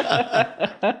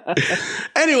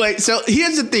 Anyway, so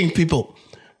here's the thing, people.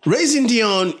 Raising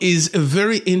Dion is a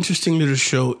very interesting little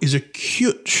show. It's a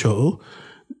cute show.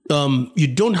 You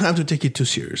don't have to take it too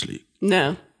seriously.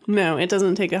 No, it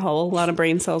doesn't take a whole lot of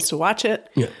brain cells to watch it.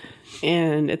 Yeah.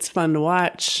 And it's fun to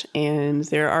watch, and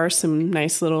there are some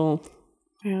nice little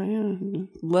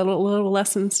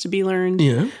lessons to be learned.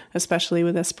 Yeah, especially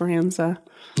with Esperanza.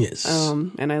 Yes,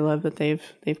 and I love that they've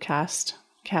cast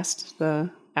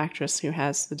the actress who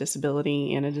has the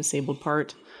disability and a disabled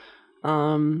part.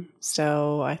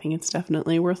 So I think it's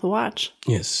definitely worth a watch.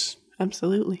 Yes,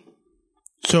 absolutely.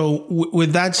 So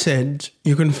with that said,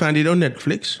 you can find it on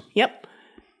Netflix. Yep,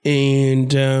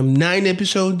 and 9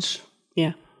 episodes.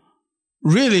 Yeah.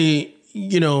 Really,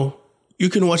 you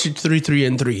can watch it 3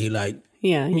 and 3.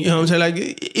 Yeah. You know what I'm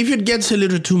saying? If it gets a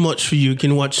little too much for you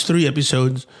can watch 3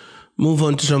 episodes, move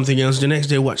on to something else. The next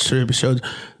day, watch 3 episodes.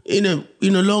 In a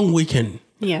long weekend,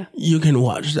 yeah, you can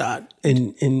watch that,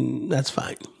 and that's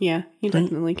fine. Yeah, you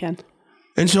definitely can.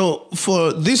 And so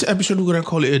for this episode, we're going to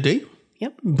call it a day.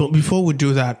 Yep. But before we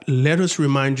do that, let us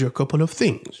remind you a couple of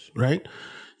things, right?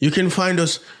 You can find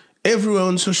us everywhere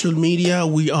on social media.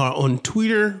 We are on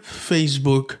Twitter,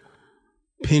 Facebook,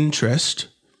 Pinterest,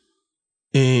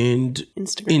 and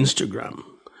Instagram.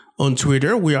 On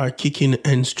Twitter, we are Kicking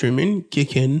and Streaming.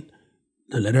 Kicking,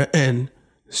 the letter N,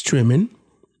 streaming.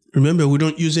 Remember, we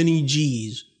don't use any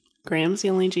G's. Graham's the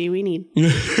only G we need.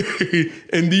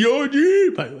 And the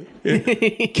OG, by the way. Yeah.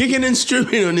 Kicking and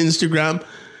Streaming on Instagram.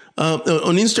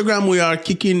 On Instagram, we are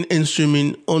Kicking and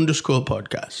Streaming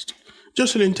 _podcast.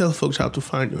 Jocelyn, tell folks how to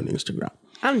find you on Instagram.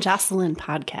 I'm Jocelyn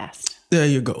Podcast. There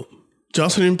you go.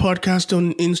 Jocelyn Podcast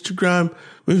on Instagram.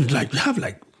 We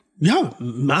have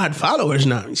mad followers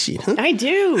now, you see, huh? I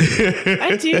do.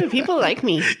 People like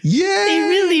me. Yeah. They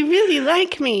really, really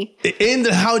like me. And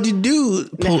the Howdy Do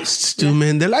posts too,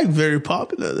 man. They're like very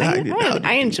popular.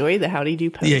 I enjoy the Howdy Do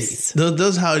posts. Yeah,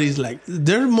 those Howdies, like,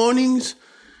 there are mornings,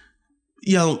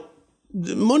 the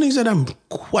mornings that I'm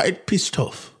quite pissed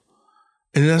off.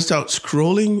 And then I start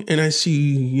scrolling and I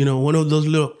see, one of those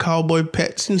little cowboy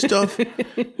pets and stuff.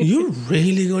 You're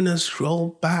really going to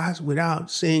scroll past without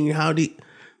saying howdy?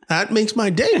 That makes my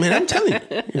day, man. I'm telling you.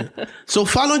 Yeah. So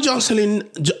follow Jocelyn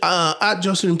at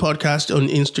Jocelyn Podcast on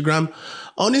Instagram.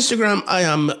 On Instagram, I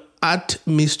am at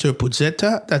Mr.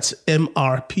 Puzzetta. That's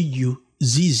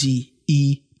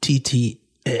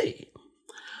MrPuzzetta.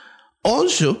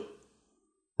 Also,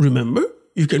 remember,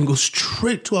 you can go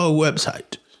straight to our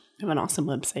website. We have an awesome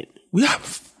website. We have a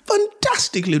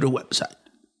fantastic little website,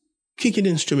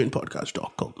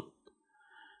 kickingandstreamingpodcast.com.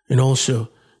 And also,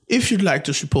 if you'd like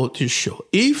to support this show,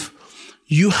 if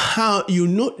you're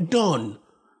not done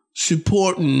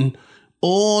supporting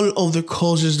all of the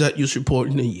causes that you support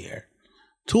in a year,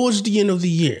 towards the end of the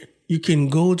year, you can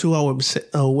go to our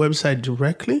website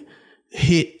directly,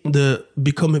 hit the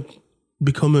become a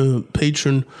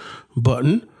patron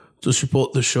button to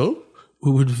support the show.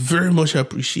 We would very much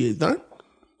appreciate that.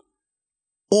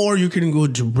 Or you can go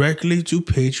directly to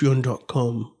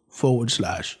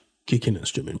patreon.com/Kicking and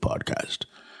Streaming Podcast.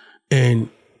 And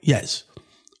yes,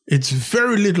 it's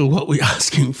very little what we're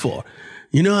asking for.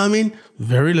 You know what I mean?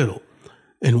 Very little.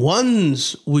 And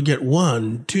once we get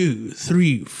 1, 2,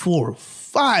 3, 4,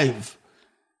 5,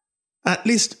 at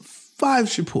least 5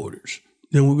 supporters,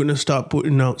 then we're going to start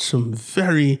putting out some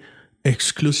very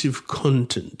exclusive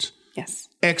content. Yes.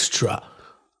 Extra,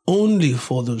 only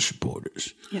for those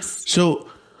supporters. Yes. So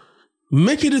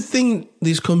make it a thing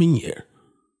this coming year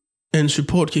and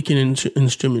support Kicking and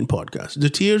Streaming Podcast. The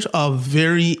tiers are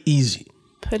very easy.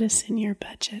 Put us in your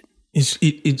budget. It's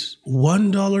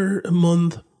 $1 a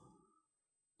month,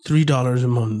 $3 a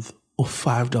month, or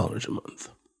 $5 a month.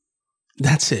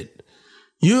 That's it.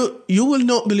 You will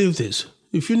not believe this.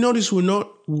 If you notice, we're not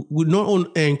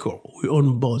on Anchor. We're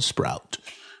on Buzzsprout.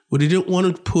 We didn't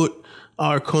want to put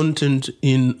our content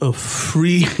in a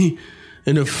free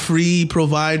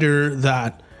provider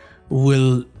that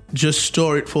will just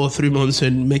store it for 3 months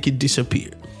and make it disappear.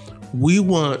 We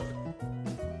want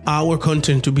our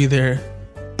content to be there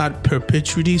at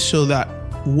perpetuity so that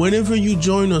whenever you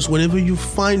join us, whenever you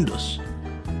find us,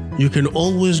 you can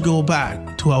always go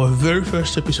back to our very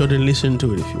first episode and listen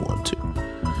to it if you want to.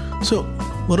 So,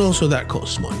 but also that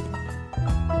costs money,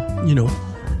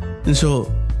 And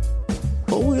so,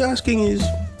 what we're asking is,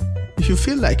 if you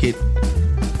feel like it,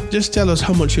 just tell us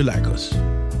how much you like us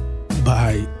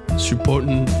by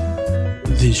supporting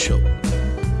this show.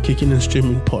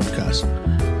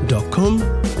 kickingandstreamingpodcast.com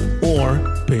or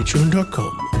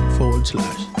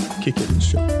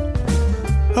patreon.com/kickingandstreaming.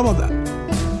 How about that?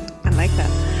 I like that.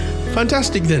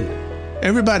 Fantastic then.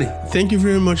 Everybody, thank you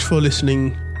very much for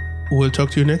listening. We'll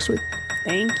talk to you next week.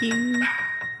 Thank you.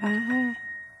 Bye.